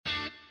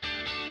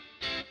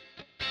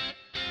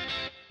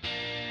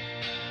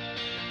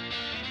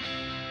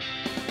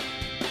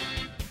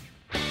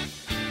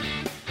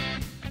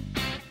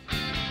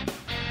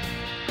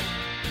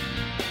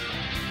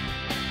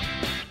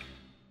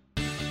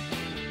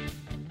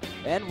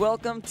And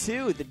welcome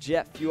to the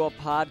Jet Fuel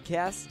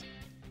Podcast.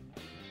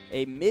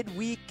 A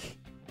midweek,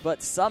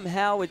 but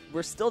somehow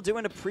we're still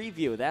doing a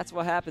preview. That's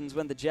what happens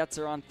when the Jets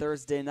are on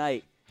Thursday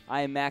night.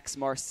 I am Max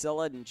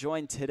Marcilla, and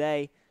joined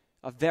today,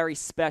 a very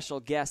special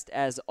guest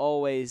as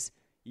always,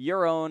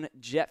 your own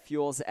Jet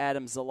Fuel's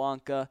Adam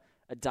Zalanka,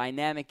 a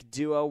dynamic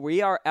duo.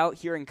 We are out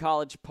here in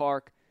College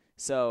Park,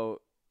 so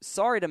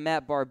sorry to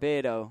Matt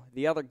Barbado,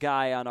 the other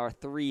guy on our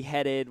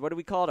three-headed, what do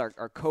we call it,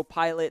 our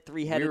co-pilot,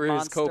 three-headed monster? We were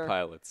his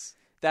co-pilots.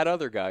 That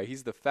other guy,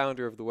 he's the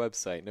founder of the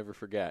website, never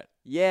forget.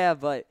 Yeah,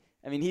 but,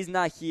 I mean, he's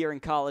not here in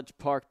College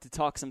Park to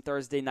talk some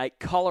Thursday night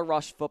Color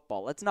Rush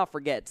football. Let's not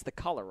forget, it's the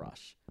Color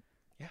Rush.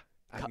 Yeah,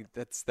 I mean,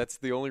 that's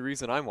the only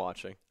reason I'm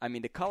watching. I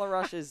mean, the Color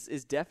Rush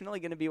is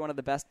definitely going to be one of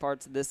the best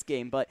parts of this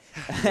game, but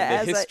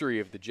the history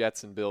of the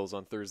Jets and Bills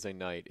on Thursday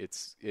night,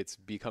 it's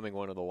becoming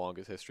one of the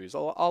longest histories. A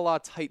la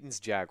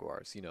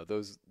Titans-Jaguars,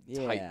 those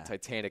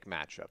titanic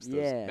matchups,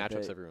 those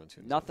matchups everyone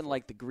tunes in. Nothing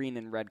like the green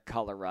and red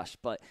Color Rush,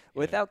 but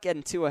without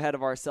getting too ahead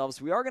of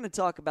ourselves, we are going to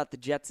talk about the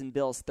Jets and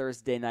Bills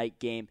Thursday night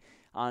game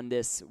on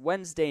this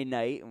Wednesday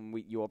night,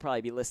 and you will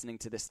probably be listening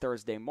to this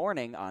Thursday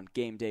morning on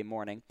game day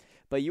morning.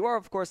 But you are,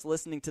 of course,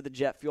 listening to the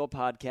Jet Fuel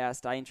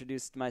Podcast. I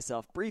introduced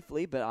myself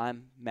briefly, but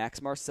I'm Max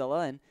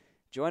Marcilla, and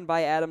joined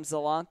by Adam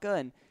Zalanka.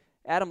 And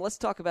Adam, let's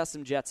talk about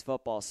some Jets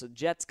football. So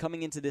Jets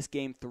coming into this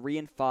game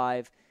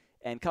 3-5,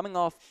 and coming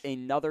off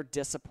another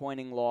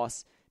disappointing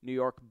loss. New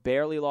York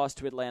barely lost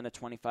to Atlanta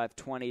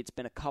 25-20. It's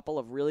been a couple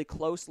of really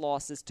close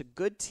losses to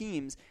good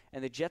teams,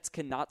 and the Jets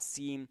cannot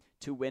seem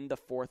to win the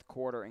fourth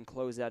quarter and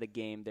close out a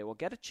game. They will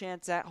get a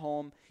chance at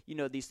home.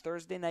 These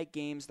Thursday night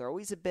games, they're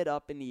always a bit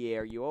up in the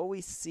air. You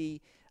always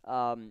see,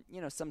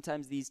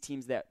 sometimes these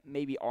teams that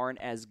maybe aren't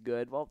as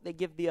good, well, they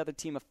give the other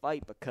team a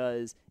fight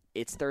because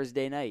it's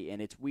Thursday night,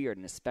 and it's weird,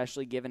 and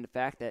especially given the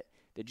fact that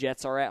the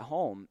Jets are at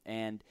home,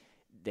 and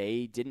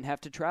they didn't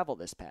have to travel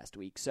this past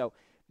week. So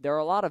there are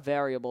a lot of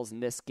variables in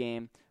this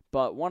game,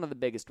 but one of the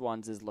biggest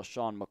ones is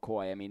LeSean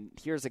McCoy. I mean,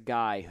 here's a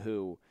guy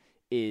who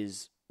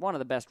is one of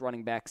the best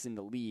running backs in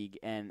the league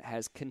and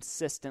has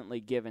consistently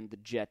given the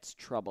Jets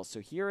trouble.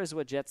 So here is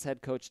what Jets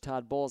head coach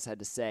Todd Bowles had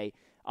to say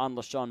on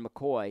LeSean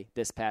McCoy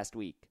this past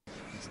week.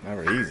 It's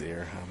never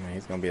easier. I mean,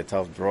 he's going to be a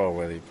tough draw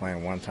whether he's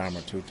playing one time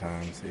or two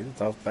times. He's a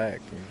tough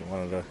back. He's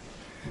one of the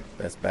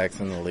best backs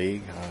in the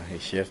league.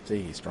 He's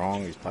shifty, he's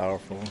strong, he's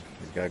powerful.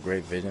 He's got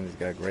great vision, he's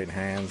got great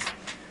hands.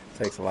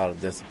 Takes a lot of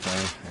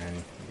discipline, and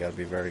you got to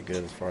be very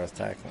good as far as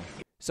tackling.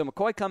 So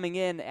McCoy coming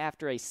in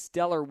after a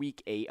stellar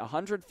Week 8,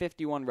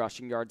 151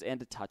 rushing yards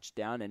and a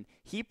touchdown, and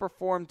he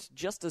performed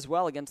just as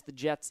well against the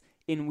Jets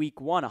in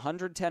Week 1,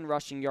 110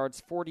 rushing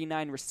yards,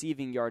 49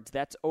 receiving yards.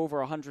 That's over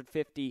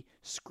 150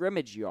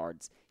 scrimmage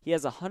yards. He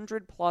has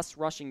 100-plus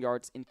rushing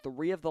yards in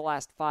 3 of the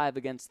last 5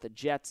 against the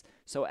Jets.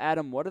 So,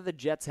 Adam, what do the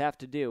Jets have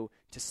to do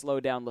to slow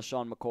down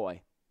LeSean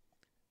McCoy?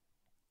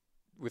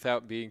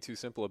 Without being too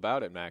simple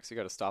about it, Max, you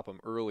got to stop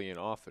him early and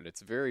often. It's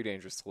very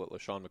dangerous to let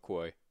LeSean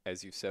McCoy,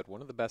 as you said, one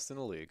of the best in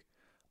the league,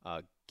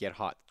 get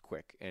hot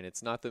quick. And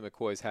it's not that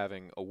McCoy's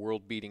having a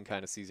world-beating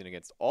kind of season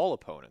against all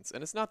opponents.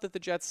 And it's not that the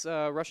Jets'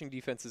 rushing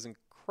defense is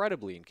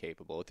incredibly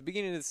incapable. At the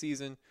beginning of the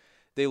season,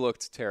 they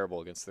looked terrible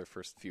against their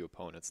first few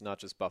opponents, not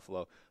just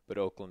Buffalo, but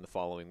Oakland the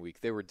following week.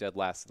 They were dead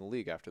last in the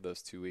league after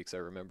those 2 weeks, I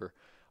remember.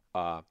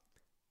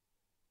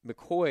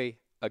 McCoy,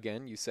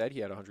 again, you said he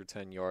had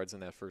 110 yards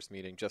in that first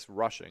meeting, just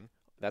rushing.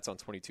 That's on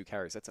 22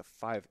 carries. That's a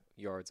 5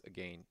 yards a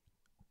gain,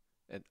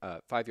 and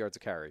 5 yards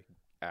a carry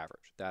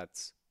average.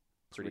 That's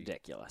pretty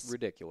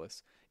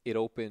ridiculous. It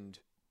opened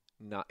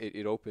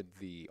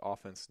the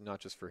offense not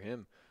just for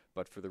him,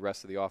 but for the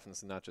rest of the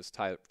offense, and not just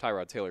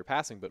Tyrod Taylor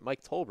passing, but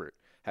Mike Tolbert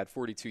had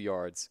 42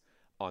 yards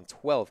on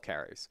 12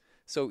 carries.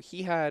 So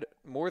he had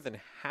more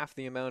than half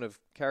the amount of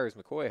carries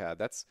McCoy had.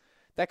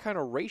 That kind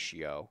of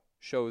ratio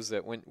shows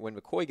that when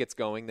McCoy gets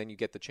going, then you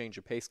get the change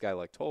of pace guy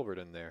like Tolbert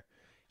in there.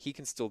 He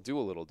can still do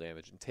a little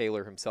damage, and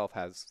Taylor himself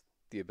has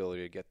the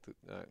ability to get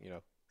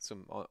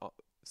some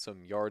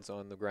yards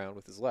on the ground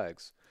with his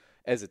legs.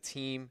 As a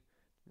team,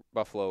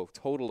 Buffalo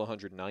totaled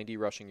 190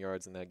 rushing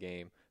yards in that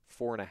game,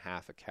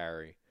 4.5 a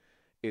carry.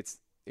 It's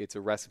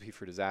a recipe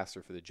for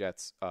disaster for the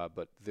Jets,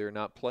 but they're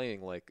not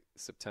playing like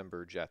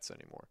September Jets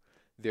anymore.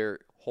 They're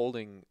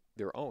holding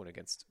their own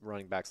against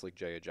running backs like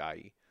Jay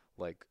Ajayi,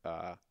 like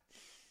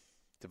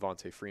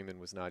Devontae Freeman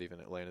was not even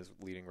Atlanta's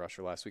leading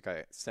rusher last week.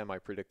 I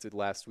semi-predicted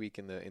last week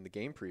in the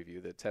game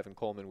preview that Tevin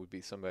Coleman would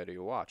be somebody to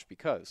watch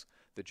because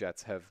the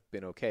Jets have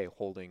been okay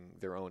holding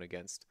their own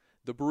against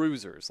the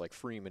bruisers like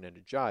Freeman and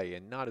Ajayi,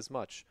 and not as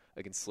much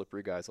against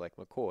slippery guys like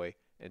McCoy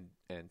and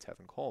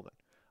Tevin Coleman.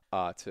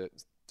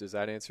 Does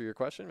that answer your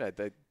question? I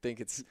think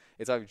it's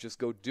obvious. Just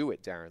go do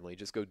it, Darren Lee.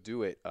 Just go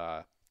do it.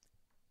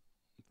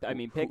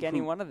 Pick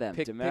any one of them.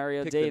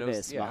 Demario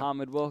Davis,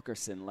 Muhammad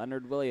Wilkerson,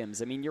 Leonard Williams.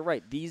 I mean, you're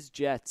right. These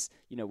Jets,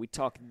 we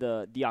talked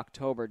the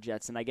October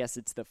Jets, and I guess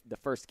it's the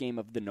first game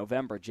of the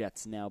November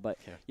Jets now. But,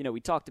 we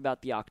talked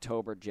about the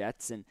October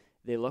Jets, and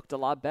they looked a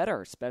lot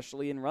better,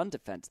 especially in run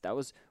defense. That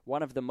was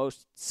one of the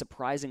most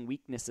surprising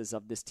weaknesses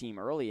of this team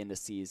early in the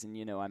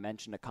season. I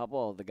mentioned a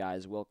couple of the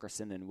guys,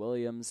 Wilkerson and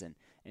Williams and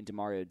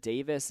Demario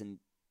Davis, and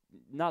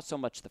not so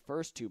much the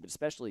first two, but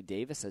especially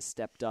Davis has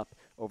stepped up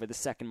over the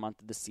second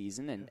month of the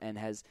season and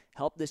has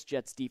helped this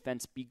Jets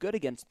defense be good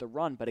against the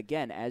run. But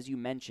again, as you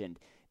mentioned,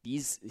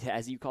 these,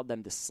 as you called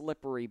them, the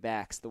slippery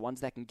backs, the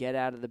ones that can get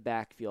out of the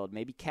backfield,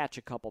 maybe catch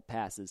a couple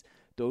passes,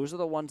 those are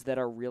the ones that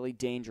are really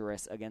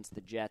dangerous against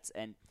the Jets.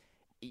 And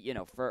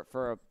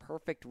for a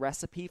perfect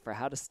recipe for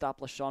how to stop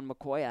LaShawn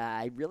McCoy,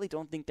 I really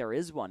don't think there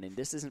is one. And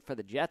this isn't for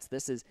the Jets.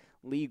 This is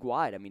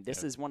league-wide. I mean,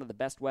 this is one of the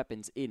best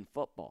weapons in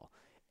football.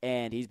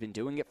 And he's been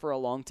doing it for a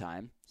long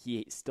time.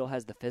 He still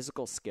has the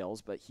physical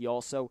skills, but he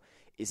also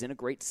is in a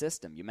great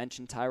system. You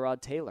mentioned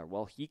Tyrod Taylor.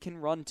 Well, he can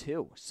run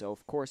too. So,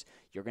 of course,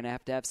 you're going to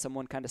have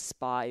someone kind of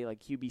spy, like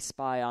QB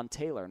spy on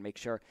Taylor and make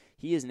sure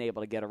he isn't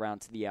able to get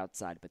around to the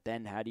outside. But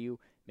then how do you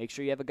make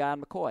sure you have a guy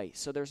on McCoy?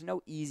 So there's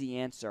no easy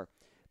answer.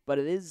 But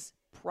it is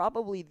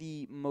probably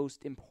the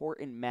most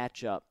important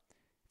matchup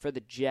for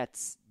the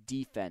Jets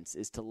defense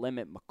is to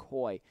limit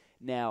McCoy.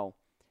 Now,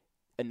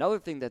 another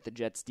thing that the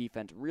Jets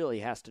defense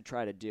really has to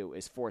try to do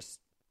is force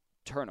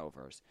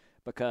turnovers,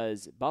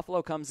 because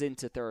Buffalo comes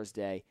into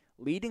Thursday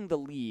leading the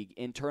league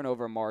in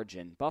turnover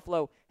margin.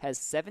 Buffalo has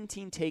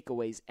 17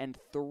 takeaways and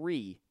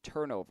 3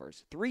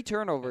 turnovers. 3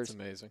 turnovers That's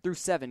amazing. Through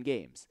 7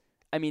 games.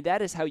 I mean,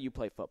 that is how you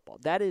play football.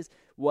 That is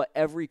what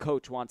every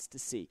coach wants to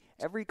see.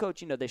 Every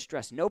coach, they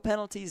stress no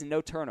penalties and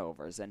no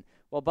turnovers. And,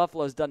 well,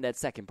 Buffalo's done that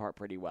second part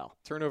pretty well.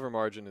 Turnover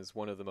margin is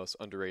one of the most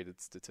underrated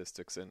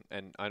statistics,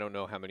 and I don't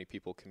know how many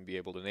people can be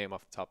able to name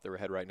off the top of their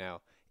head right now,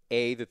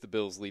 A, that the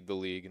Bills lead the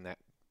league in that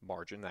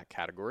margin, that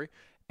category,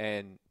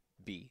 and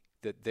B,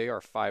 that they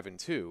are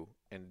 5-2,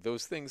 and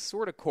those things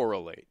sort of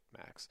correlate,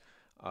 Max.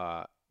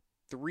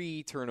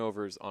 3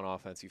 turnovers on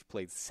offense. You've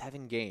played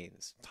 7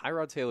 games.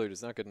 Tyrod Taylor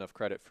does not get enough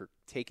credit for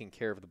taking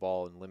care of the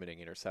ball and limiting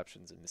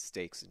interceptions and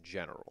mistakes in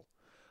general.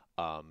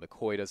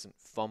 McCoy doesn't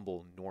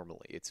fumble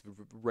normally. It's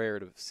rare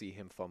to see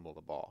him fumble the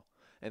ball.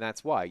 And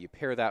that's why you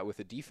pair that with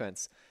a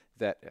defense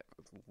that,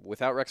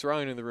 without Rex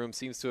Ryan in the room,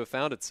 seems to have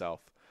found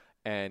itself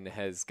and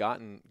has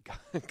gotten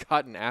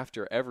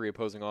after every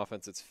opposing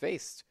offense it's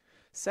faced.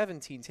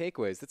 17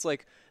 takeaways. That's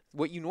like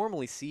what you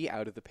normally see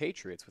out of the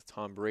Patriots with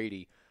Tom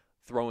Brady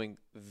throwing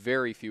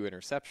very few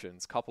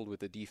interceptions, coupled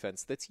with a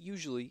defense that's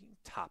usually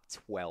top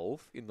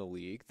 12 in the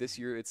league. This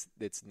year, it's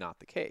not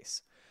the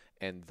case,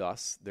 and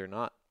thus they're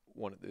not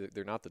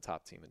the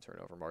top team in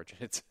turnover margin.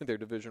 It's their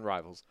division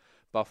rivals,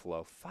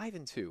 Buffalo,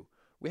 5-2.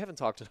 We haven't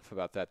talked enough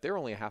about that. They're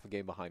only a half a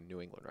game behind New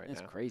England right now.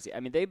 That's crazy. I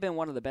mean, they've been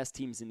one of the best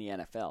teams in the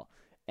NFL,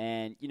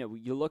 and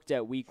you looked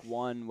at Week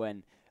 1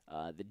 when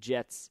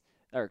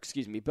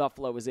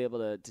Buffalo was able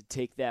to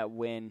take that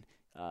win.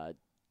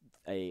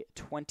 A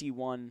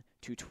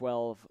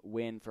 21-12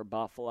 win for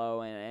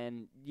Buffalo,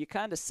 and you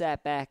kind of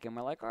sat back and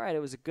were like, all right,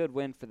 it was a good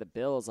win for the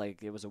Bills.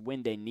 Like, it was a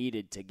win they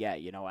needed to get,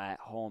 at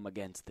home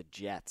against the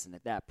Jets. And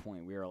at that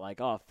point, we were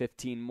like,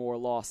 15 more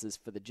losses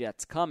for the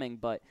Jets coming.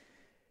 But,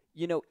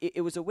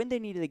 it was a win they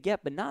needed to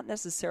get, but not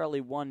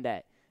necessarily one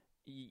that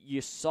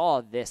you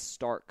saw this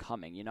start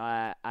coming.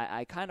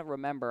 I kind of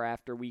remember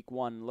after Week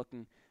 1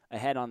 looking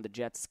ahead on the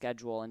Jets'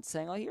 schedule and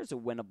saying, here's a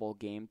winnable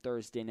game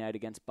Thursday night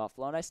against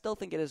Buffalo. And I still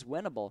think it is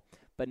winnable,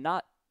 but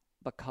not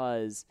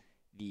because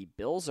the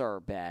Bills are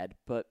bad,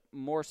 but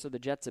more so the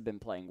Jets have been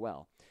playing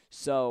well.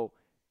 So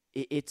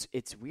it's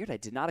weird. I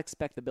did not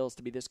expect the Bills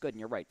to be this good. And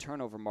you're right,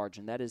 turnover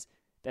margin, that's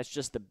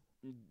just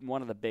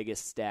one of the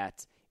biggest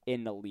stats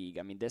in the league.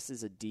 I mean, this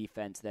is a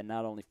defense that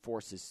not only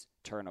forces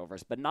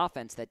turnovers, but an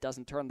offense that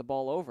doesn't turn the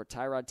ball over.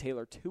 Tyrod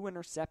Taylor, 2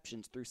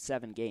 interceptions through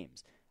 7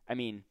 games. I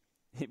mean,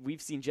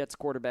 we've seen Jets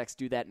quarterbacks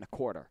do that in a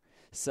quarter.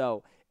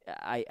 So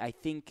I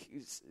think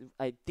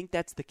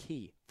that's the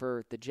key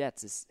for the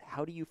Jets is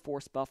how do you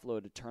force Buffalo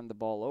to turn the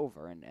ball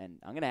over? And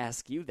I'm going to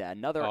ask you that.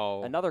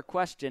 Another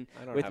question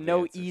with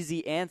no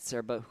easy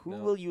answer, but who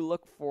will you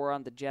look for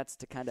on the Jets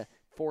to kind of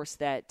force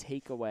that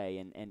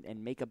takeaway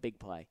and make a big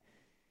play?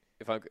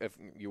 If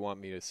you want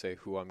me to say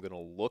who I'm going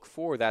to look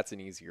for, that's an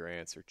easier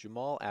answer.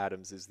 Jamal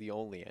Adams is the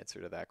only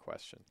answer to that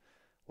question.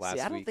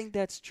 I don't think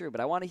that's true,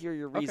 but I want to hear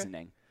your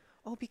reasoning.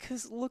 Oh,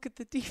 because look at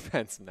the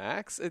defense,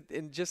 Max.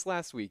 And just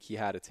last week, he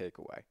had a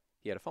takeaway.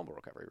 He had a fumble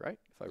recovery, right?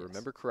 If I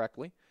remember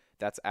correctly.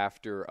 That's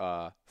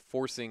after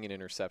forcing an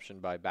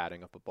interception by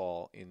batting up a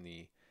ball in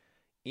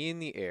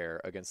the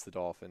air against the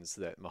Dolphins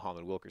that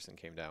Muhammad Wilkerson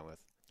came down with.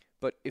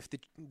 But if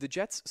the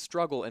Jets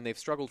struggle, and they've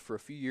struggled for a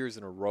few years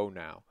in a row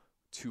now,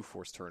 to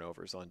force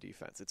turnovers on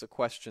defense, it's a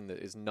question that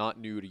is not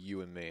new to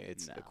you and me.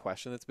 It's a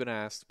question that's been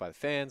asked by the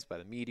fans, by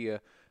the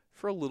media,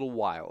 for a little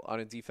while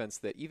on a defense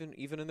that even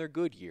in their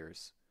good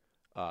years,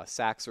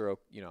 sacks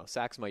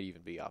might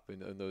even be up.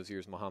 In those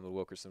years, Muhammad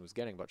Wilkerson was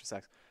getting a bunch of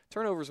sacks.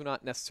 Turnovers were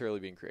not necessarily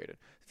being created.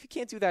 If you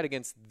can't do that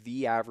against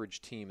the average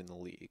team in the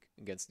league,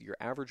 against your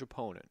average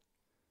opponent,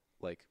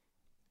 like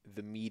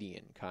the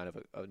median kind of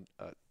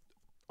a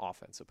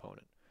offense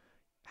opponent,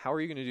 how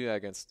are you going to do that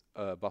against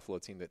a Buffalo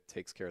team that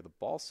takes care of the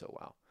ball so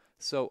well?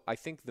 So I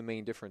think the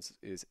main difference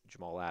is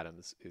Jamal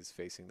Adams is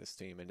facing this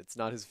team, and it's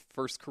not his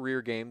first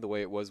career game the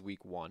way it was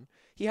week 1.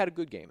 He had a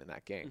good game in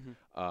that game.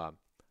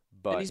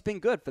 But and he's been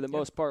good for the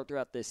most part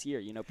throughout this year.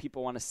 You know,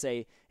 people want to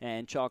say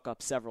and chalk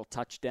up several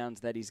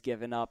touchdowns that he's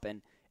given up,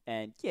 and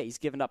yeah, he's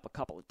given up a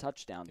couple of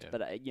touchdowns. Yeah.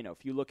 But, you know,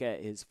 if you look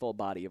at his full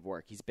body of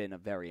work, he's been a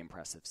very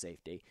impressive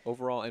safety.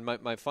 Overall, and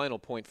my final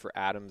point for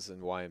Adams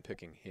and why I'm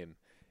picking him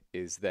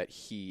is that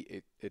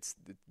it's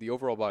the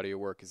overall body of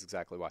work is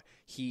exactly why.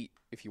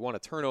 If you want a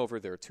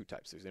turnover, there are 2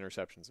 types. There's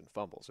interceptions and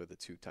fumbles are the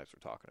 2 types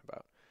we're talking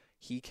about.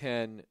 He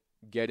can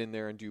get in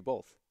there and do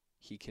both.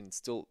 He can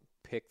still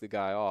pick the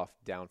guy off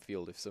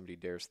downfield if somebody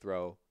dares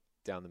throw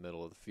down the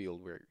middle of the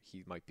field where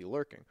he might be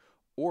lurking.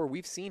 Or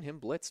we've seen him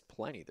blitz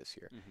plenty this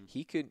year.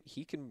 He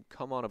can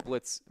come on a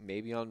blitz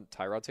maybe on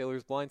Tyrod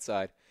Taylor's blind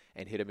side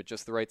and hit him at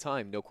just the right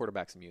time. No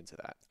quarterback's immune to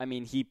that. I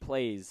mean, he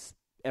plays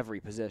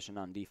every position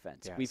on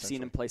defense. Yeah, we've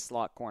seen him play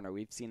slot corner.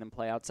 We've seen him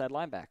play outside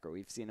linebacker.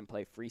 We've seen him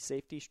play free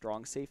safety,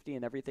 strong safety,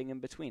 and everything in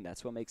between.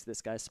 That's what makes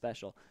this guy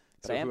special.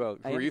 But so I am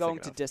going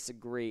to of?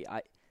 disagree.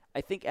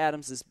 I think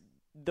Adams is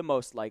the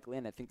most likely,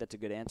 and I think that's a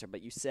good answer.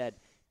 But you said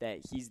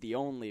that he's the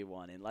only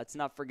one, and let's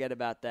not forget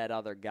about that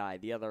other guy,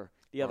 the other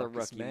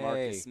rookie,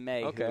 Marcus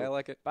May. Okay, who, I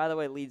like it. By the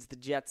way, leads the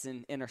Jets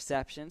in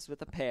interceptions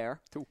with a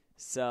pair. 2.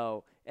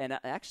 So, and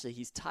actually,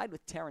 he's tied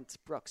with Terrence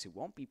Brooks, who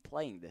won't be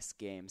playing this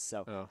game.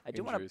 So, I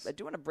do want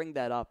to bring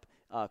that up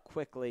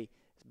quickly.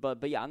 But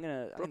yeah, I'm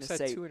gonna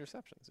say 2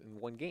 interceptions in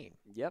one game.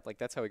 Yep, like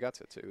that's how he got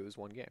to 2. It was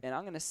one game. And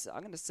I'm gonna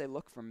say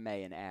look for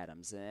May and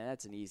Adams, and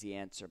that's an easy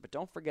answer. But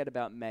don't forget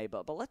about May.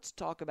 But let's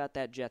talk about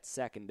that Jets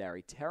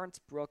secondary. Terrence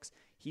Brooks,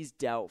 he's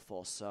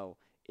doubtful, so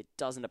it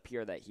doesn't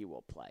appear that he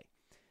will play.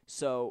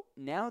 So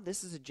now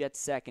this is a Jets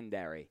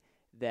secondary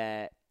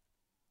that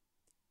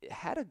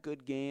had a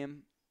good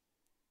game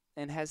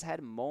and has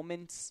had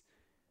moments,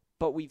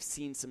 but we've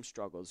seen some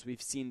struggles.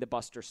 We've seen the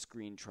Buster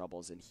Screen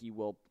troubles, and he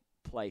will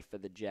play for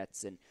the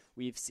Jets. And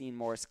we've seen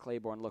Morris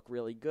Claiborne look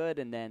really good,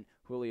 and then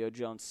Julio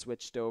Jones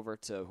switched over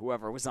to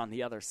whoever was on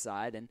the other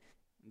side, and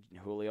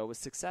Julio was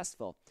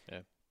successful. Yeah.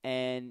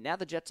 And now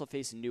the Jets will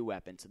face a new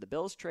weapon. So the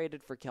Bills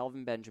traded for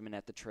Kelvin Benjamin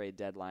at the trade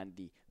deadline,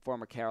 the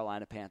former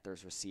Carolina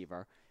Panthers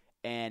receiver.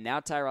 And now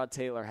Tyrod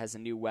Taylor has a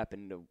new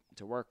weapon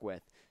to work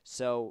with.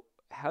 So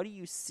how do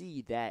you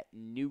see that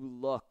new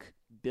look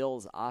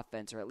Bills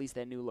offense, or at least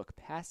that new look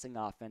passing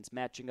offense,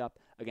 matching up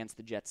against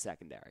the Jets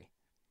secondary?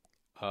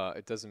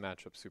 It doesn't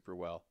match up super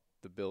well.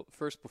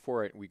 First,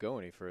 before we go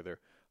any further,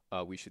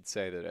 we should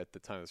say that at the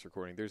time of this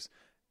recording,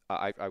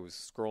 I was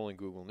scrolling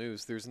Google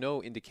News. There's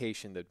no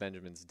indication that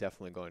Benjamin's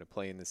definitely going to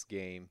play in this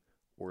game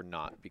or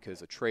not,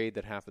 because a trade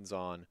that happens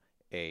on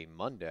a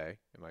Monday.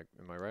 Am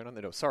I right on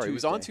that? No, sorry, Tuesday. It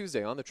was on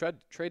Tuesday, on the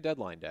trade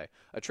deadline day.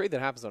 A trade that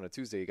happens on a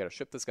Tuesday, you got to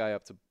ship this guy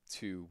up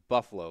to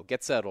Buffalo,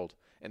 get settled,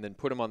 and then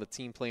put him on the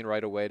team plane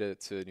right away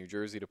to New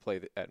Jersey to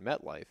play at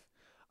MetLife.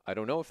 I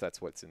don't know if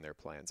that's what's in their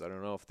plans. I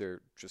don't know if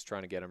they're just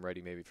trying to get him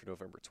ready maybe for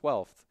November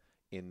 12th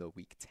in the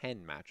Week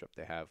 10 matchup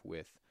they have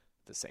with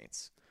the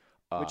Saints.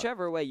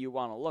 Whichever way you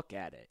want to look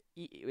at it,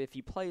 if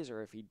he plays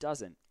or if he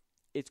doesn't,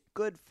 it's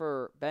good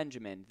for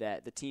Benjamin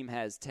that the team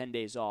has 10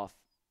 days off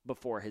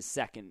before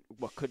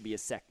what could be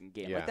his second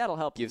game. Yeah. Like, that'll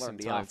help Give him learn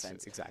the time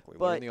offense. Exactly.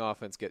 But, learn the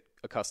offense, get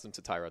accustomed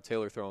to Tyrod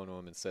Taylor throwing to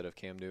him instead of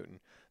Cam Newton.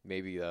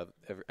 Maybe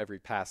every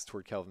pass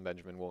toward Kelvin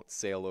Benjamin won't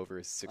sail over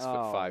his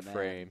 6'5"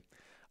 frame.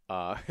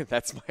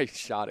 That's my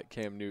shot at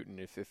Cam Newton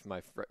if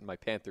my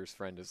Panthers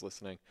friend is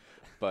listening.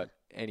 But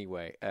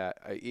anyway,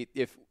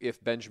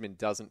 if Benjamin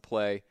doesn't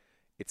play,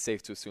 it's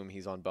safe to assume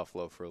he's on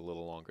Buffalo for a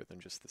little longer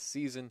than just the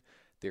season.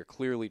 They're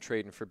clearly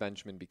trading for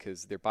Benjamin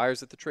because they're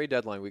buyers at the trade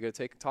deadline. We got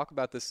to talk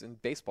about this in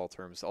baseball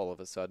terms all of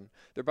a sudden.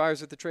 They're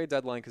buyers at the trade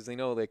deadline because they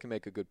know they can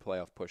make a good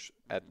playoff push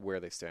at where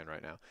they stand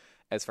right now.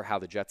 As for how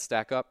the Jets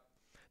stack up,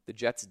 the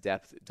Jets'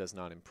 depth does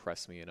not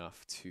impress me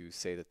enough to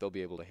say that they'll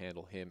be able to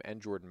handle him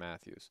and Jordan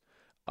Matthews.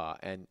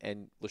 And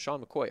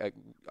LaShawn McCoy,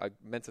 I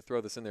meant to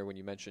throw this in there when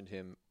you mentioned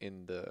him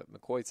in the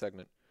McCoy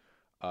segment.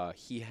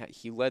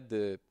 He led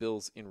the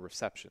Bills in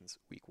receptions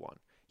week 1.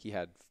 He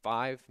had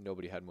 5.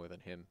 Nobody had more than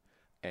him.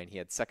 And he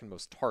had second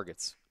most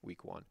targets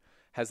week 1.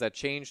 Has that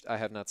changed? I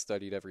have not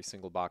studied every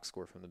single box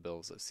score from the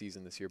Bills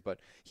season this year, but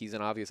he's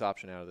an obvious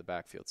option out of the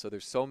backfield. So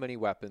there's so many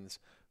weapons.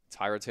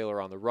 Tyrod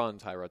Taylor on the run.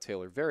 Tyrod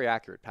Taylor, very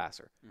accurate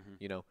passer. Mm-hmm.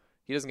 You know,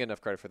 he doesn't get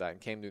enough credit for that,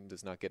 and Cam Newton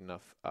does not get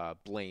enough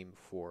blame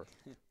for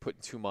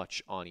putting too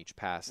much on each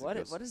pass. What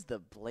is the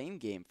blame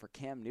game for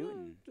Cam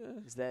Newton?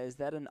 Is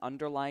that an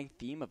underlying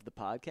theme of the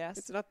podcast?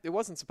 It's not. It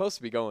wasn't supposed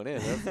to be going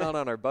in. That's not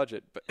on our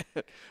budget,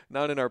 but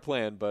not in our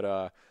plan.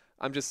 But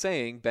I'm just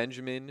saying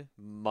Benjamin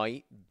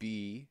might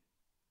be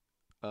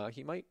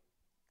he might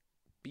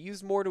be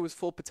used more to his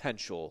full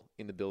potential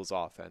in the Bills'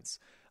 offense.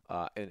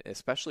 And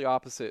especially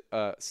opposite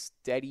a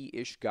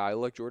steady-ish guy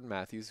like Jordan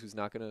Matthews, who's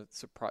not going to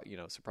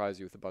surprise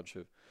you with a bunch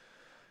of.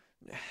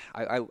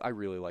 I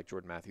really like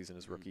Jordan Matthews in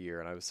his rookie year,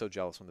 and I was so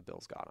jealous when the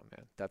Bills got him.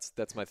 Man,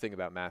 that's my thing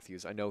about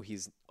Matthews. I know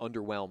he's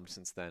underwhelmed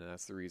since then, and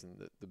that's the reason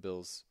that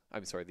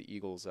the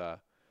Eagles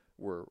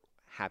were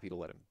happy to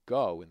let him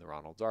go in the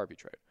Ronald Darby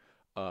trade.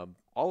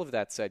 All of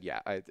that said,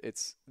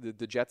 it's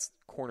the Jets'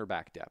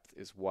 cornerback depth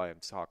is why I'm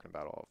talking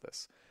about all of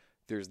this.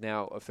 There's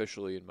now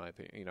officially, in my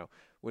opinion,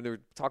 when they're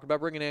talking about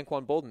bringing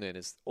Anquan Boldin in,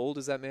 as old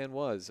as that man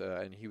was,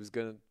 and he was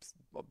going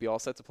to be all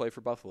set to play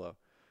for Buffalo,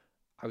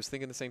 I was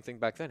thinking the same thing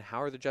back then.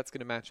 How are the Jets going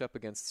to match up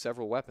against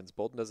several weapons?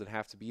 Boldin doesn't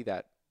have to be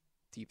that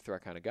deep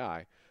threat kind of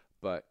guy,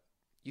 but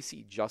you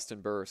see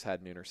Justin Burris had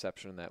an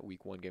interception in that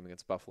Week 1 game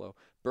against Buffalo.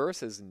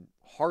 Burris has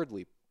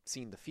hardly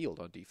seen the field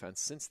on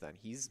defense since then.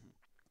 He's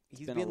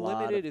been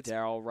limited. It's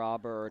Darryl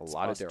Roberts, a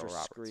lot of Buster Darryl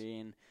Roberts.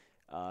 Screen.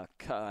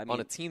 On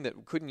a team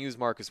that couldn't use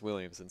Marcus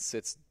Williams and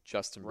sits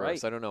Justin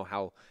Burris. Right. I don't know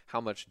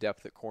how much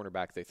depth at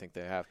cornerback they think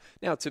they have.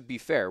 Now, to be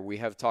fair, we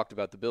have talked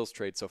about the Bills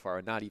trade so far,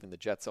 and not even the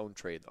Jets' own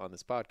trade on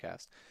this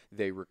podcast.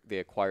 They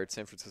acquired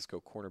San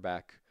Francisco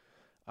cornerback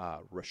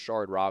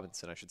Rashard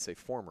Robinson, I should say,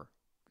 former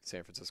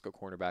San Francisco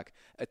cornerback,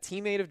 a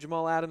teammate of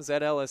Jamal Adams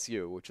at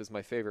LSU, which is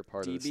my favorite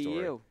part of the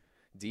story.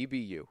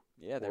 DBU.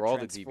 Yeah, they're where all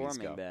transforming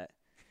the DBs go. that.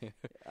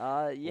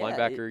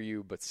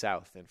 Linebacker but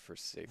south and for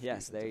safety.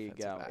 Yes, there you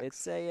go.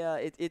 Backs.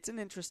 It's an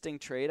interesting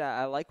trade.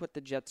 I like what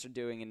the Jets are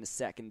doing in the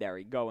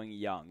secondary, going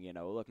young.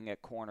 Looking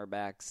at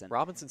cornerbacks and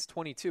Robinson's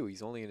 22.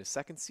 He's only in his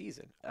second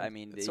season. I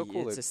mean, it's so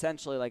cool. It's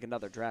essentially like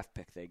another draft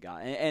pick they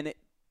got, and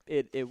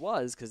it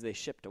was because they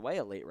shipped away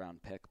a late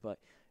round pick. But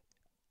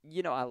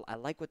I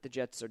like what the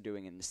Jets are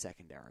doing in the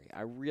secondary.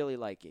 I really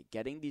like it.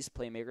 Getting these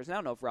playmakers. And I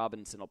don't know if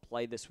Robinson will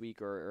play this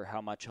week or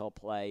how much he'll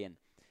play. And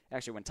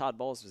actually, when Todd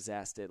Bowles was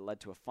asked, it led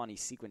to a funny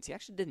sequence. He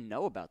actually didn't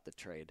know about the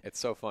trade. It's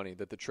so funny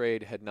that the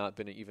trade had not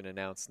been even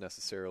announced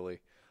necessarily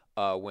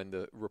when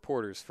the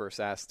reporters first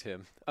asked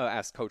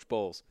Coach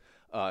Bowles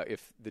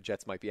if the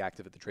Jets might be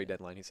active at the trade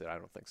deadline. He said, I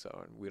don't think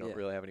so, and we don't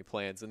really have any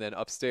plans. And then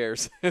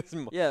upstairs,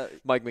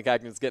 Mike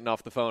McAgnon's getting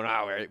off the phone.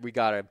 We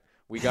got him.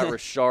 We got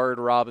Rashard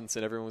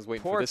Robinson. Everyone was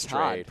waiting for this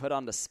Todd trade. Put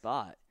on the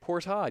spot.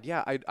 Poor Todd.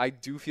 Yeah, I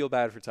do feel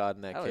bad for Todd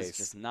in that case. It's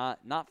just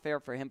not fair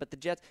for him. But the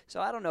Jets,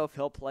 so I don't know if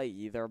he'll play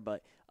either,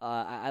 but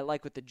I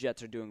like what the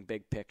Jets are doing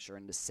big picture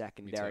in the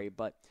secondary.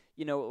 But,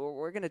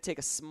 we're going to take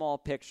a small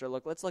picture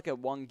look. Let's look at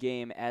one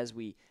game as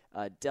we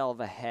delve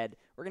ahead.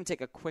 We're going to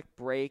take a quick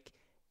break.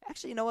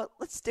 Actually, you know what?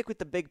 Let's stick with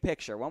the big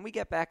picture. When we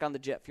get back on the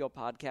Jet Fuel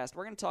podcast,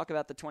 we're going to talk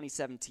about the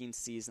 2017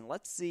 season.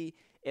 Let's see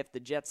if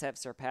the Jets have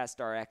surpassed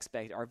our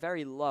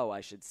very low,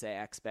 I should say,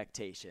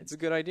 expectations. It's a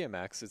good idea,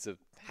 Max. It's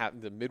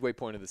the midway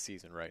point of the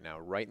season right now,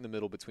 right in the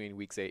middle between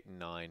weeks 8 and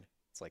 9.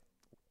 It's like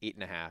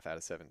 8.5 out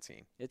of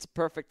 17. It's a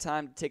perfect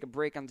time to take a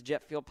break on the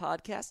Jet Fuel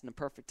podcast and a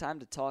perfect time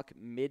to talk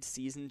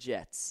mid-season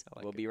Jets.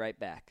 We'll be right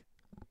back.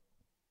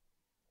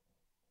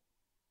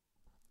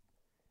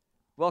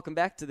 Welcome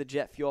back to the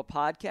Jet Fuel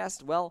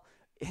podcast. Well,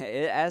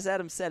 as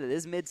Adam said, it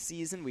is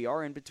mid-season. We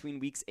are in between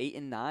weeks 8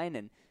 and 9,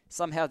 and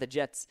somehow the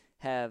Jets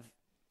have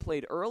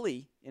played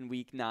early in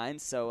week 9,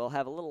 so we'll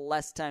have a little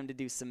less time to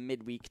do some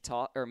midweek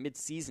talk, or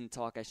mid-season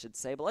talk, I should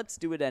say, but let's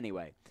do it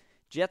anyway.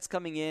 Jets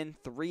coming in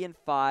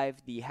 3-5,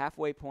 the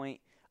halfway point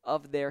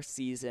of their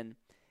season.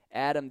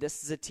 Adam,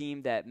 this is a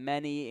team that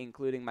many,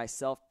 including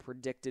myself,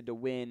 predicted to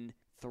win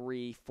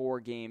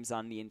 3-4 games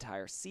on the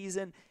entire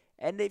season,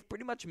 and they've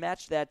pretty much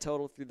matched that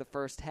total through the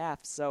first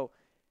half. So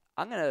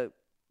I'm going to,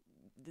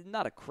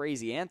 not a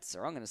crazy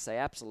answer, I'm going to say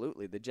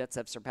absolutely the Jets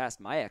have surpassed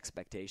my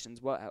expectations.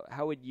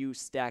 How would you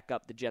stack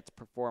up the Jets'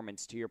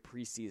 performance to your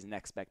preseason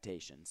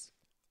expectations?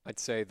 I'd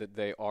say that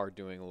they are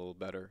doing a little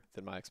better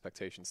than my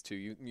expectations too.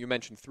 You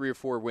mentioned 3 or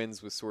 4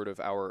 wins was sort of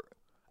our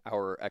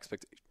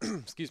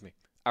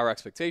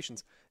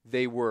expectations.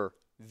 They were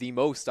the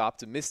most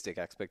optimistic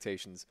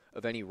expectations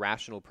of any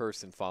rational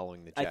person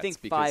following the Jets. I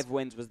think 5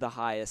 wins was the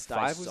highest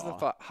I saw. 5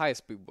 was the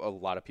highest, but a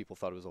lot of people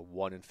thought it was a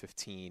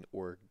 1-15,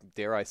 or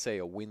dare I say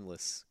a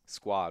winless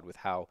squad with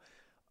how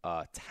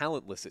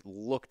talentless it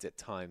looked at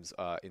times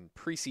in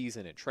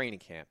preseason and training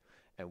camp.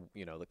 And,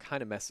 the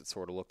kind of mess it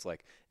sort of looked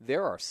like.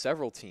 There are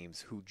several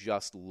teams who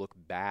just look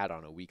bad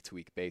on a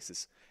week-to-week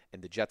basis,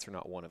 and the Jets are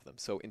not one of them.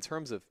 So in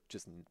terms of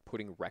just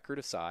putting record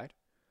aside,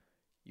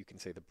 you can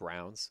say the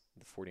Browns,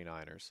 the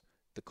 49ers,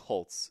 the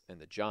Colts, and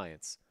the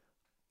Giants,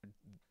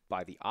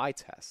 by the eye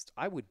test,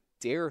 I would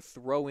dare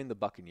throw in the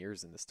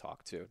Buccaneers in this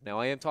talk too. Now,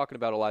 I am talking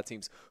about a lot of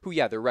teams who,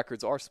 their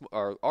records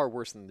are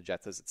worse than the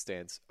Jets as it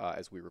stands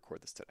as we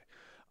record this today.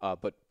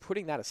 But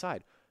putting that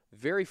aside,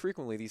 very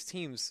frequently these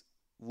teams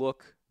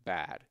look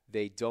bad.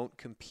 They don't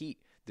compete.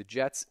 The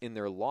Jets, in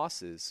their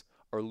losses,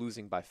 are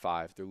losing by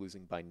 5. They're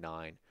losing by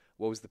 9.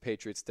 What was the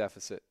Patriots'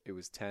 deficit? It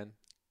was 10.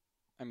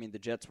 I mean, the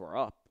Jets were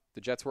up.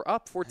 The Jets were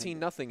up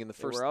 14-0 in the first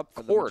quarter. They were up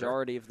for the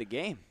majority of the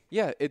game.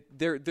 Yeah,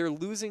 they're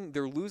losing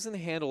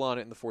the handle on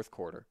it in the fourth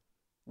quarter,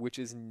 which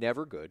is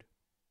never good.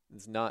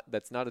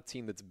 That's not a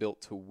team that's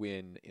built to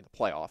win in the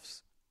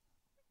playoffs.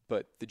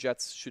 But the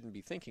Jets shouldn't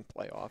be thinking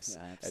playoffs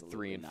at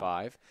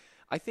 3-5.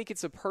 I think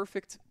it's a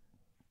perfect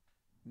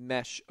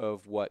mesh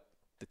of what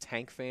the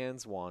Tank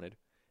fans wanted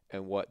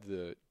and what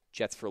the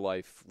Jets for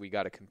life, we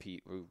got to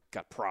compete, we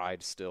got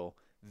pride still,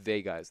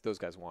 those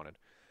guys wanted.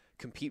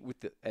 Compete with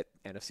the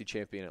NFC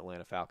champion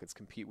Atlanta Falcons,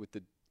 compete with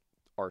the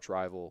arch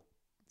rival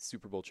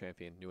Super Bowl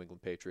champion New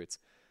England Patriots.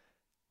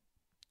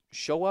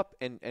 show up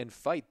and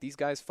fight. These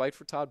guys fight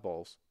for Todd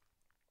Bowles.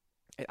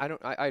 And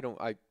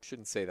I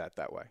shouldn't say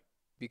that way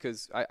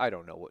because I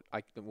don't know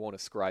I won't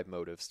ascribe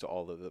motives to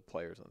all of the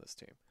players on this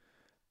team.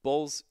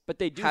 Bowles but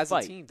they do has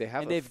fight. a team. They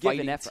have and a they've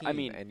fighting given effort. team. I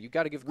mean, and you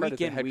got to give credit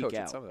to the head coach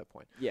out. at some of that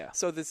point. Yeah.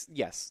 So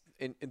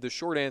in the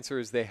short answer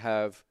is they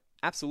have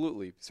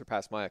absolutely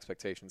surpassed my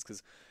expectations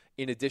because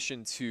in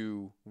addition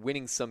to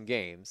winning some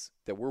games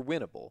that were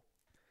winnable,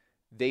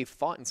 they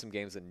fought in some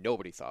games that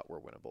nobody thought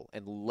were winnable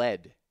and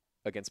led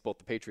against both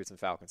the Patriots and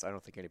Falcons. I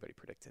don't think anybody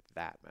predicted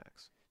that,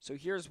 Max. So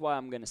here's why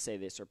I'm going to say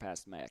they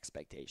surpassed my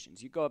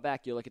expectations. You go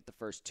back, you look at the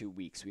first 2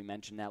 weeks. We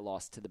mentioned that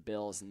loss to the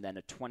Bills and then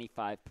a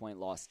 25-point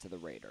loss to the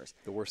Raiders.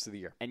 The worst of the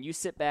year. And you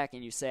sit back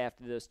and you say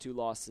after those 2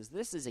 losses,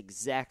 this is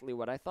exactly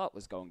what I thought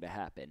was going to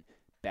happen.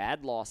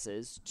 Bad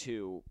losses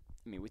to,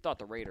 we thought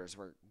the Raiders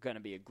were going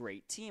to be a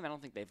great team. I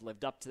don't think they've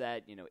lived up to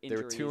that.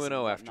 Injuries. They were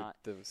 2-0 after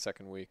the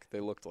second week. They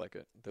looked like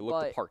it. They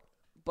looked the part.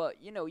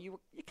 But, you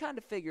kind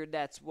of figured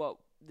that's what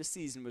the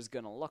season was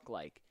going to look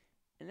like.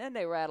 And then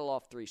they rattle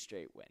off 3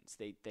 straight wins.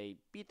 They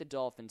beat the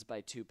Dolphins by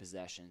 2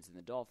 possessions, and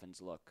the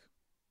Dolphins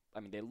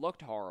they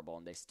looked horrible,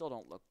 and they still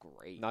don't look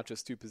great. Not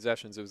just 2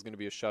 possessions. It was going to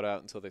be a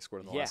shutout until they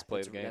scored in the last play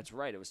of the game. That's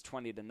right. It was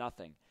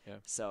 20-0. Yeah.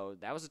 So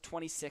that was a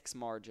 26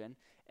 margin.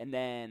 And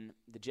then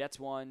the Jets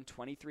won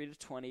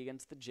 23-20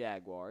 against the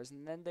Jaguars,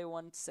 and then they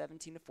won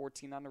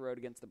 17-14 on the road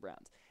against the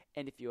Browns.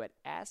 And if you had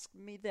asked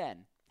me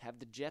then, have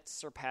the Jets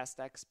surpassed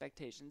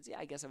expectations? Yeah,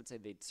 I guess I would say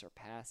they'd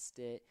surpassed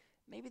it.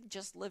 Maybe they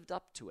just lived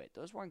up to it.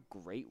 Those weren't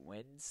great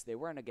wins. They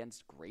weren't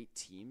against great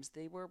teams.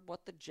 They were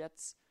what the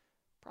Jets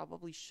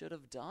probably should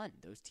have done.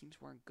 Those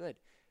teams weren't good.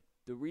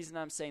 The reason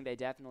I'm saying they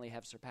definitely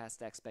have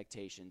surpassed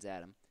expectations,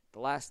 Adam, the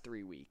last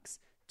 3 weeks,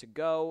 to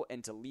go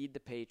and to lead the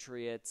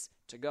Patriots,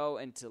 to go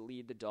and to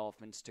lead the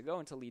Dolphins, to go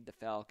and to lead the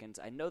Falcons.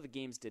 I know the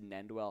games didn't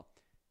end well,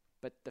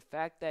 but the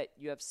fact that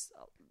you have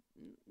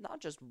not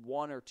just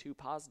 1 or 2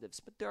 positives,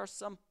 but there are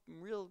some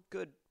real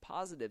good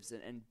positives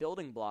and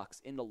building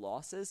blocks in the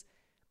losses,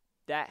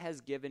 that has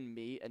given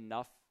me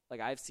enough,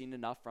 I've seen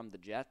enough from the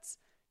Jets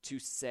to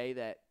say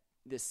that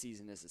this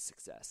season is a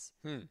success.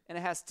 And it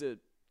has to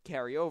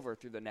carry over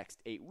through the next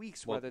 8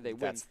 weeks, whether they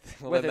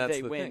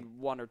win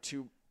 1 or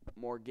 2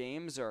 more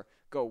games or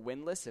go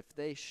winless. If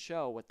they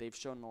show what they've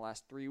shown in the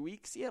last 3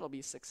 weeks, yeah, it'll be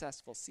a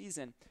successful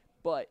season.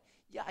 But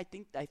yeah, I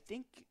think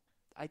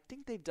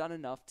they've done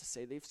enough to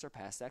say they've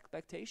surpassed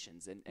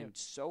expectations. And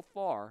so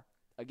far,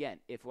 again,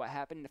 if what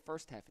happened in the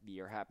first half of the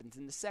year happens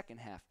in the second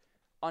half,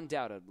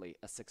 undoubtedly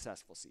a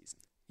successful season.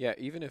 Yeah,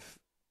 even if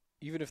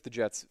the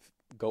Jets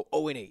go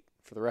 0-8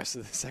 for the rest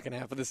of the second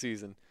half of the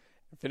season,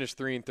 finish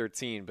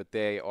 3-13, but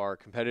they are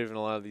competitive in a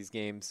lot of these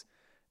games.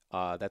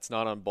 That's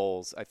not on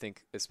Bowles. I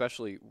think,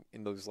 especially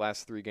in those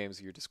last 3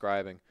 games you're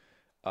describing,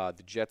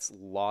 the Jets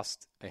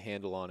lost a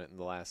handle on it in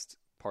the last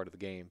part of the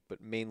game,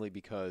 but mainly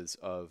because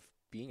of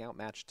being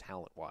outmatched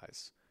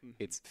talent-wise. Mm-hmm.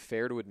 It's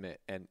fair to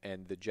admit,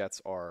 and the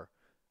Jets are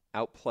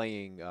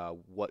outplaying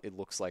what it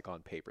looks like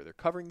on paper. They're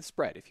covering the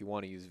spread, if you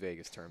want to use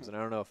Vegas terms. And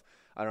I don't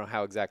know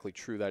how exactly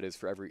true that is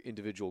for every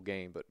individual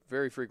game, but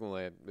very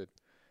frequently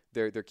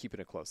they're keeping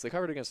it close. They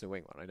covered against New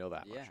England. I know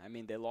that much.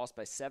 Yeah, they lost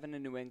by 7 to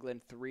New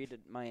England, 3 to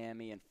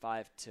Miami, and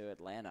 5 to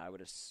Atlanta. I would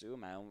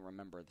assume. I don't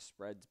remember the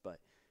spreads, but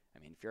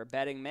if you're a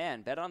betting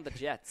man, bet on the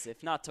Jets.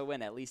 If not to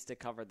win, at least to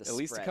cover the spread. At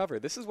least to cover.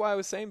 This is why I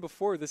was saying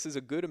before, this is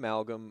a good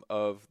amalgam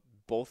of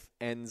both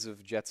ends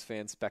of Jets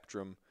fan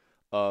spectrum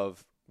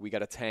of we got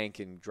to tank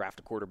and draft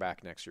a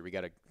quarterback next year. We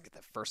got to get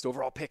that first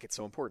overall pick. It's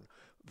so important.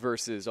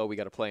 Versus, we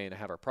got to play and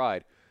have our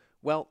pride.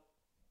 Well,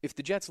 if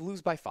the Jets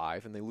lose by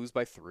 5 and they lose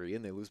by 3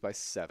 and they lose by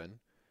 7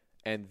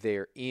 and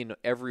they're in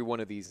every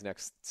one of these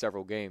next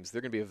several games,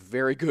 they're going to be a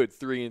very good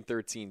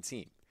 3-13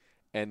 team.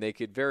 And they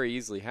could very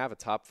easily have a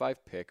top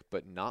 5 pick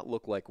but not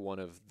look like one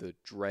of the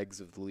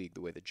dregs of the league the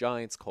way the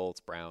Giants,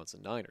 Colts, Browns,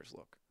 and Niners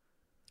look.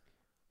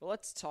 Well,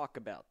 let's talk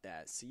about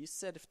that. So you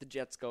said if the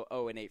Jets go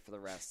 0-8 for the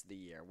rest of the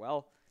year.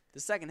 Well, the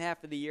second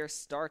half of the year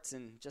starts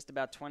in just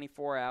about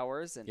 24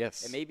 hours, and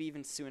maybe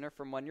even sooner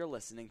from when you're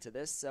listening to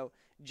this. So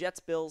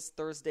Jets-Bills,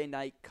 Thursday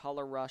night,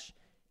 color rush.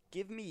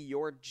 Give me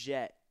your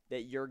Jet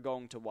that you're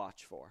going to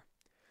watch for.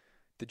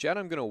 The Jet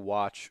I'm going to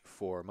watch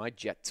for, my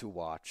Jet to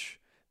watch,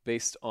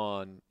 based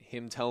on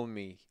him telling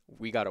me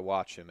we got to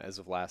watch him as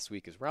of last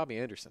week, is Robbie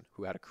Anderson,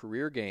 who had a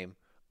career game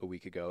a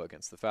week ago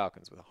against the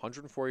Falcons with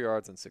 104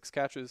 yards and 6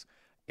 catches,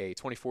 a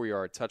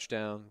 24-yard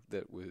touchdown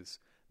that was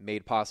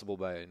made possible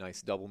by a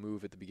nice double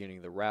move at the beginning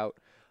of the route,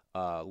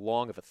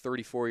 long of a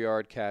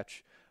 34-yard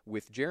catch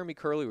with Jeremy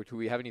Curley, who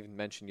we haven't even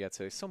mentioned yet.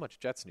 So much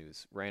Jets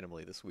news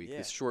randomly this week,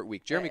 this short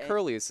week. Jeremy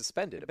Curley is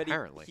suspended,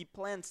 apparently. He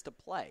plans to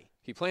play.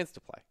 He plans to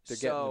play. They're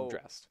getting him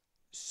dressed.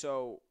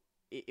 So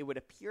it would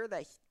appear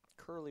that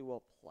Curley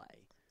will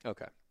play.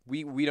 Okay.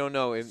 We don't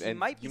know, and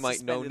might be you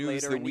might know suspended news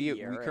later that in the we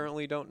year,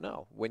 currently don't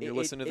know. When you're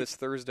listening to this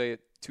Thursday at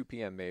 2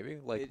 p.m., maybe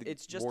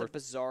it's just a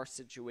bizarre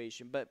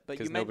situation. But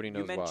nobody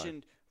knows you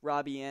mentioned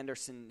Robbie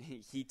Anderson.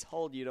 He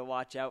told you to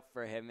watch out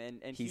for him,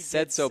 and he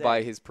said so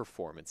by his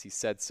performance. He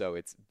said so.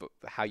 It's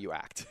how you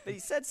act. But he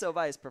said so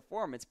by his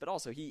performance, but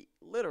also he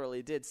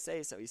literally did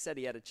say so. He said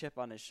he had a chip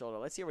on his shoulder.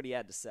 Let's hear what he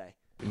had to say.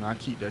 I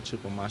keep that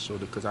chip on my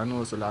shoulder because I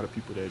know it's a lot of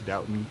people that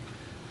doubt me,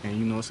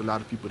 and it's a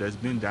lot of people that's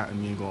been doubting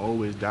me and gonna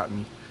always doubt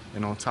me.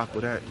 And on top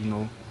of that,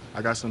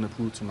 I got something to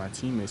prove to my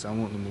teammates. I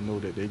want them to know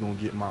that they're going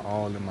to get my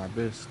all and my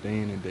best day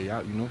in and day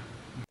out,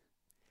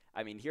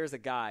 I mean, here's a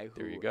guy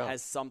who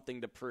has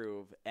something to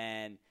prove.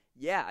 And,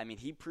 yeah, I mean,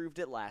 he proved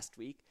it last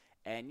week.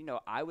 And,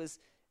 I was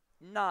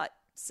not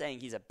saying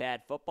he's a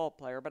bad football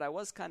player, but I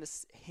was kind of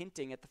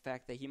hinting at the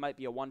fact that he might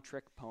be a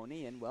one-trick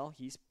pony. And, well,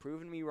 he's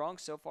proven me wrong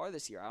so far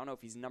this year. I don't know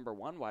if he's number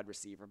one wide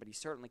receiver, but he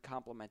certainly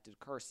complemented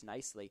Kearse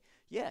nicely.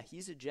 Yeah,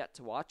 he's a Jet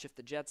to watch if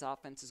the Jets'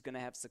 offense is going to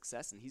have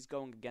success, and he's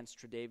going against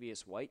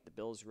Tre'Davious White, the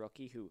Bills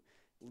rookie, who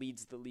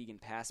leads the league in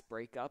pass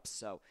breakups.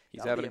 So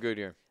he's having a good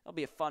year. It'll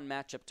be a fun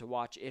matchup to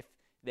watch if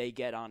they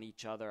get on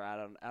each other.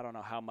 I don't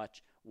know how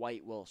much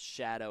White will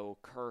shadow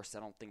Kearse. I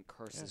don't think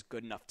Kearse is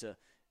good enough to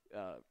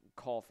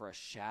call for a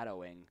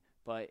shadowing,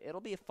 but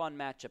it'll be a fun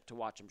matchup to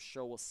watch. I'm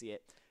sure we'll see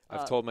it.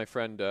 I've told my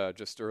friend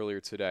just earlier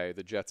today,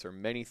 the Jets are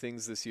many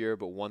things this year,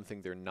 but one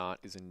thing they're not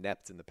is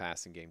inept in the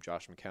passing game.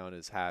 Josh McCown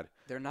has had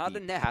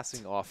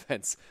passing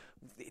offense.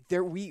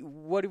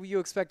 What do you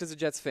expect as a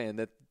Jets fan?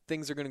 That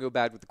things are going to go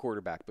bad with the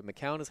quarterback, but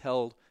McCown has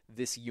held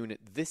this unit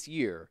this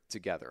year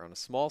together on a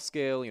small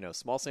scale,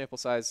 small sample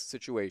size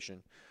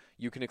situation.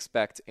 You can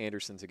expect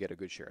Anderson to get a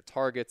good share of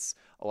targets.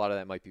 A lot of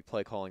that might be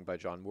play calling by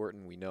John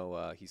Morton. We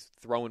know he's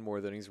throwing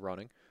more than he's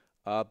running.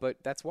 But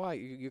that's why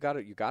you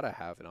gotta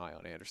have an eye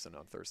on Anderson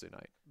on Thursday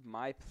night.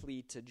 My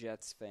plea to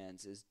Jets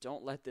fans is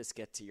don't let this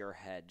get to your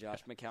head.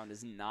 Josh McCown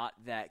is not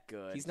that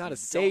good. He's not a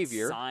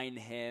savior. Don't sign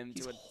him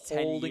He's to a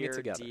holding 10-year it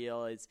together.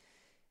 deal.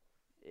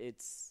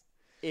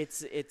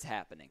 It's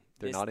happening.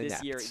 They're not this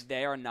inept. year.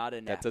 They are not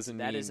inept. That doesn't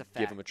mean is a fact.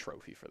 give him a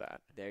trophy for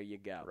that. There you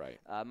go. Right.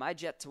 My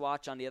Jet to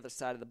watch on the other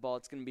side of the ball,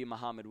 it's going to be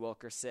Muhammad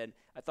Wilkerson.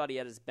 I thought he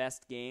had his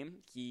best game.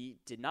 He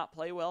did not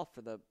play well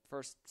for the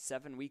first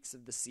 7 weeks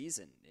of the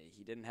season.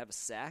 He didn't have a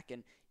sack,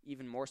 and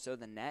even more so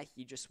than that,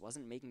 he just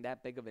wasn't making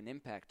that big of an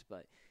impact.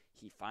 But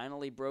he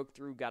finally broke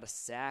through, got a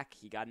sack.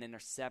 He got an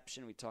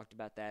interception. We talked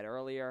about that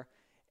earlier.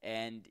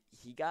 And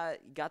he got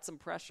some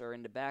pressure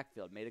in the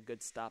backfield, made a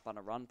good stop on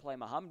a run play.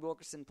 Muhammad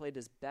Wilkerson played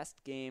his best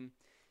game.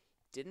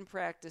 Didn't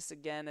practice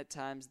again at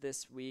times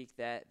this week.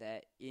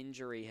 That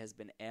injury has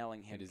been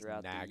ailing him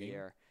throughout the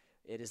year.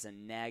 It is a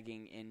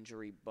nagging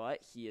injury,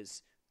 but he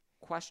is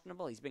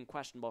questionable. He's been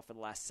questionable for the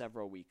last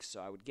several weeks,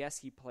 so I would guess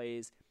he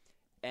plays.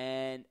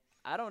 And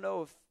I don't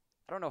know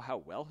how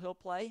well he'll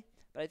play,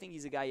 but I think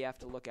he's a guy you have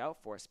to look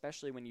out for,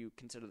 especially when you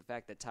consider the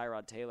fact that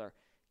Tyrod Taylor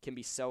can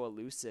be so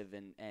elusive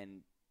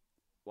and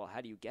well,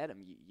 how do you get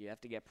him? You have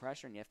to get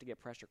pressure, and you have to get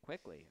pressure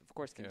quickly. Of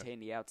course, contain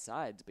the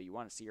outsides, but you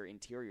want to see your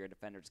interior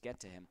defenders get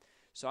to him.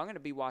 So I'm going to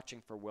be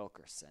watching for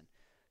Wilkerson.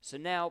 So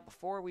now,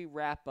 before we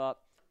wrap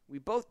up, we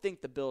both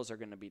think the Bills are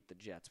going to beat the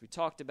Jets. We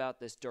talked about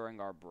this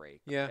during our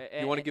break. Yeah.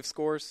 You want to give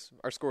scores?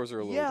 Our scores are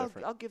a little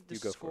different. I'll give the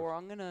score.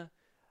 I'm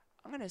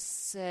gonna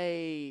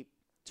say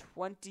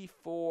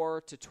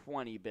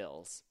 24-20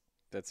 Bills.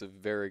 That's a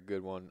very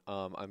good one.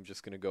 I'm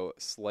just going to go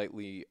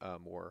slightly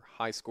more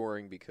high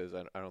scoring because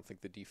I don't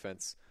think the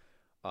defense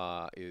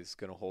is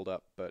going to hold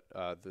up. But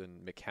then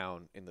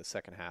McCown in the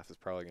second half is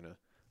probably going to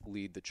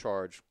lead the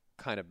charge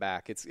kind of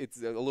back. It's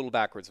a little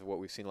backwards of what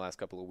we've seen the last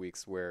couple of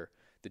weeks where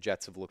the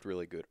Jets have looked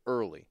really good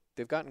early.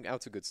 They've gotten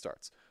out to good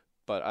starts.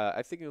 But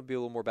I think it'll be a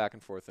little more back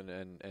and forth, and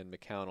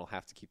McCown will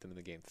have to keep them in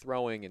the game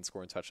throwing and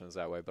scoring touchdowns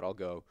that way. But I'll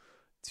go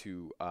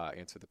to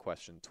answer the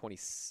question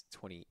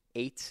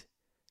 28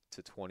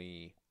 to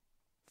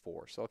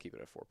 24, so I'll keep it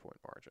at a 4-point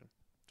margin.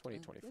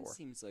 20-24. This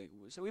seems like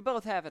so. We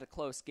both have it a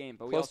close game,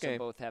 but we also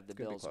both have the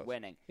Bills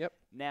winning. Yep.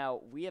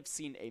 Now we have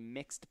seen a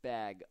mixed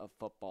bag of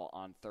football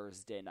on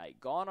Thursday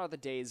night. Gone are the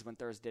days when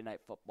Thursday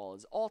night football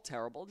is all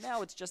terrible.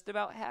 Now it's just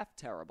about half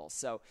terrible.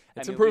 So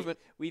it's improvement.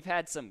 We've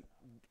had some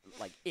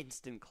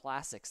instant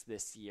classics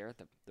this year.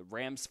 The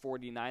Rams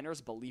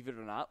 49ers, believe it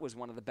or not, was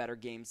one of the better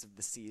games of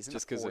the season.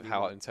 Just because of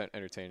how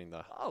entertaining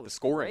the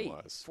scoring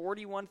was.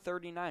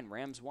 41-39,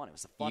 Rams won. It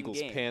was a fun game.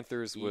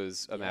 Eagles-Panthers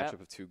was a matchup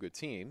of two good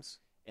teams.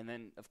 And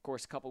then, of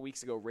course, a couple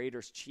weeks ago,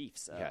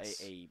 Raiders-Chiefs,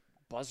 a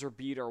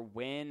buzzer-beater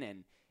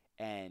win,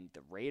 and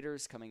the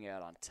Raiders coming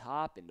out on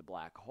top in the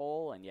black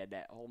hole, and you had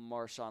that whole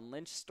Marshawn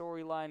Lynch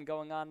storyline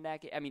going on in that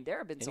game. I mean, there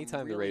have been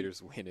Anytime the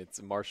Raiders win, it's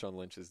Marshawn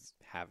Lynch is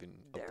having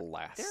a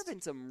blast. There have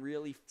been some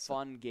really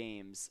fun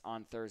games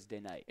on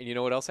Thursday night. And you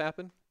know what else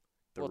happened?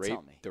 Tell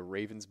me. The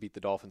Ravens beat the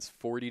Dolphins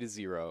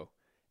 40-0.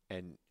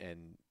 And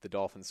the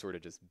Dolphins sort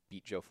of just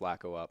beat Joe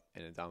Flacco up,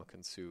 and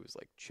Ndamukong Suh was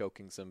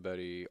choking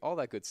somebody, all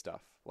that good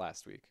stuff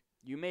last week.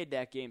 You made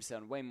that game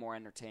sound way more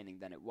entertaining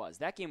than it was.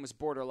 That game was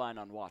borderline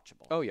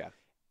unwatchable. Oh, yeah.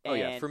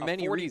 For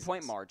many reasons.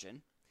 40-point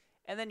margin.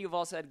 And then you've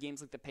also had games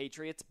like the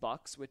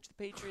Patriots-Bucks, which the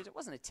Patriots, it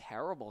wasn't a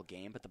terrible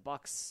game, but the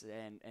Bucks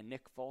and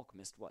Nick Folk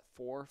missed,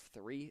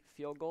 3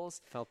 field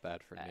goals? Felt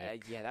bad for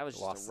Nick. Yeah, that was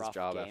just Lost a rough his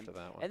job game. after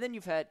that one. And then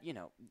you've had,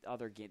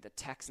 other games, the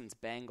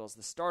Texans-Bengals,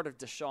 the start of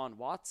Deshaun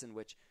Watson,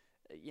 which,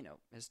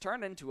 has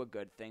turned into a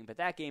good thing. But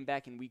that game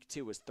back in week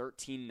 2 was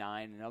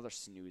 13-9, another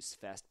snooze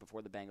fest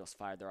before the Bengals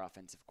fired their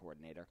offensive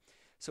coordinator.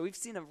 So we've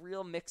seen a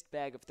real mixed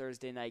bag of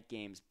Thursday night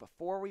games.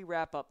 Before we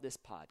wrap up this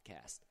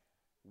podcast,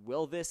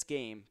 will this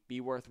game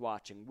be worth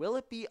watching? Will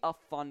it be a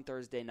fun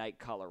Thursday night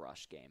color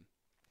rush game?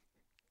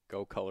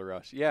 Go Color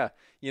Rush. Yeah.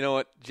 You know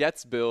what?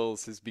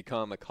 Jets-Bills has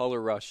become a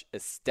Color Rush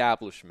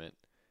establishment.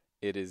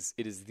 It is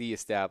the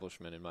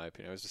establishment, in my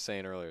opinion. I was just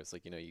saying earlier, it's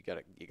like, you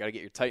gotta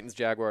get your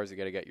Titans-Jaguars, you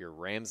gotta get your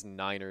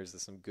Rams-Niners.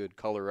 There's some good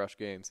Color Rush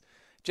games.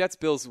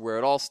 Jets-Bills is where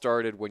it all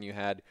started when you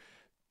had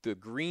the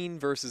green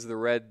versus the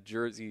red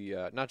jersey,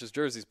 not just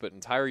jerseys, but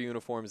entire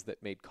uniforms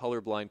that made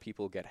colorblind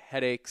people get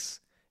headaches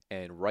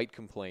and write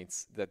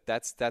complaints.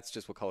 That's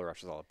just what Color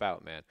Rush is all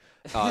about, man.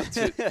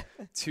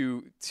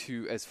 To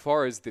as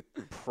far as the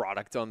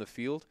product on the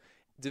field,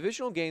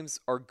 divisional games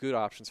are good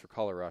options for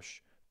Color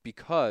Rush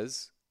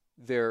because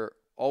they're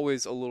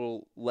always a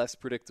little less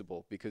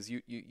predictable because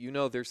you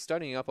know they're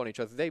studying up on each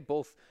other. They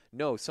both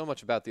know so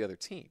much about the other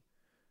team.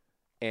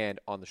 And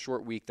on the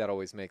short week, that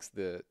always makes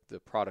the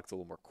product a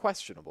little more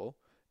questionable,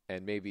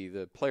 and maybe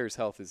the player's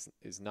health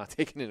is not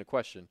taken into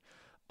question.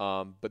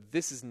 But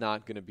this is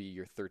not going to be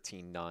your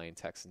 13-9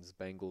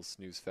 Texans-Bengals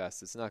snooze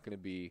fest. It's not going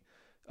to be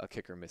a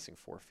kicker missing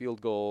 4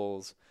 field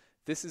goals.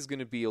 This is going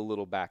to be a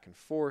little back and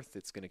forth.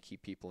 It's going to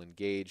keep people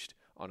engaged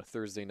on a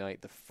Thursday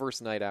night. The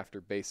first night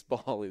after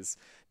baseball is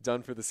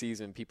done for the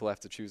season, people have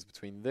to choose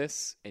between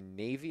this and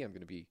Navy. I'm going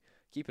to be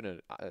keeping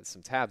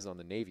some tabs on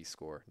the Navy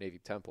score, Navy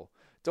Temple.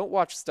 Don't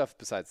watch stuff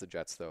besides the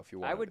Jets, though, if you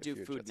want. I would do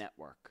Food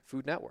Network.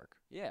 Food Network?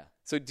 Yeah.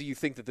 So do you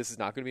think that this is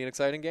not going to be an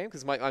exciting game?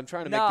 Because I'm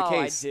trying to no, make the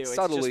case I do.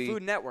 subtly. It's just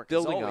Food Network is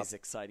building always up.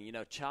 exciting.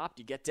 Chopped,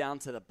 you get down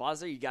to the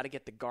buzzer, you got to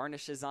get the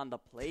garnishes on the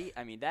plate.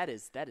 I mean, that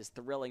is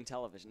thrilling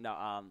television.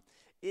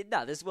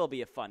 No, this will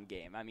be a fun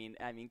game. I mean,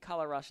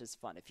 Color Rush is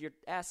fun. If you're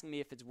asking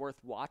me if it's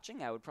worth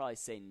watching, I would probably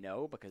say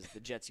no because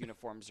the Jets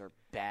uniforms are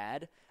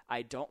bad.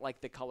 I don't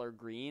like the color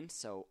green,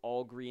 so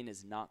all green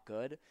is not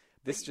good.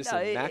 This just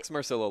a Max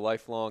Marcello,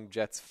 lifelong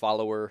Jets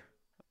follower.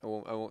 I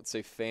won't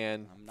say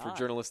fan for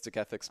journalistic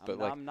ethics,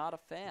 but I'm not a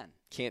fan.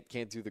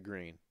 Can't do the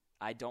green.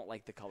 I don't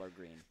like the color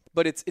green.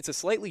 But it's a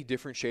slightly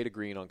different shade of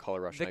green on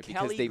Color Rush night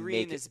because they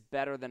green make is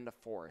better than the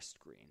forest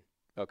green.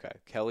 Okay,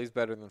 Kelly's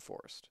better than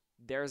Forest.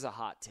 There's a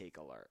hot take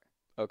alert.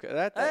 Okay,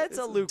 that's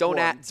a lukewarm.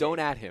 Don't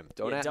at him.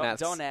 Don't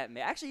at me.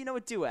 Actually, you know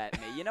what? Do at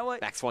me. You know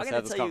what? Max wants I'm to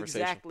have going to this tell you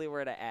conversation. exactly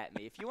where to at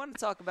me. If you want to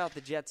talk about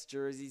the Jets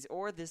jerseys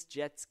or this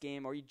Jets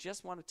game, or you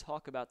just want to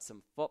talk about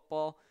some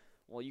football,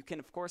 well, you can,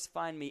 of course,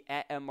 find me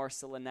at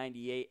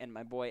mmarcilla98 and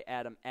my boy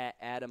Adam at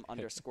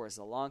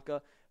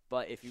Adam_Zalanka.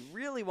 But if you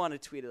really want to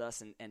tweet at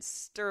us and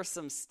stir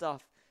some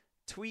stuff,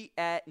 tweet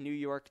at New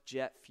York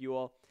Jet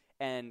Fuel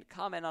and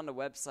comment on the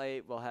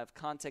website. We'll have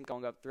content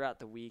going up throughout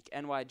the week,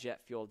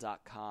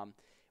 nyjetfuel.com.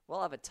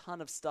 We'll have a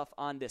ton of stuff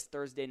on this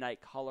Thursday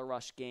night Color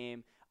Rush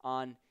game,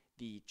 on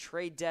the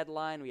trade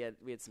deadline. We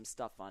had some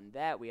stuff on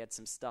that. We had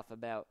some stuff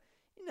about,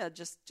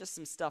 just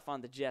some stuff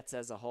on the Jets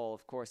as a whole.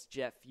 Of course,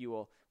 Jet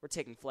Fuel. We're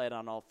taking flight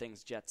on all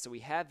things Jets, so we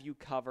have you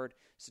covered.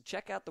 So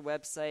check out the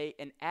website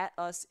and at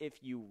us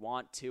if you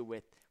want to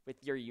with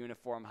your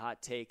uniform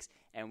hot takes.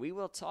 And we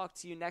will talk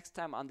to you next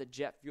time on the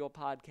Jet Fuel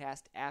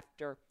podcast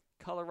after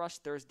Color Rush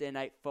Thursday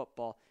Night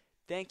Football.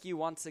 Thank you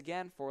once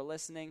again for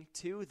listening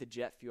to the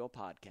Jet Fuel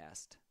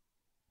podcast.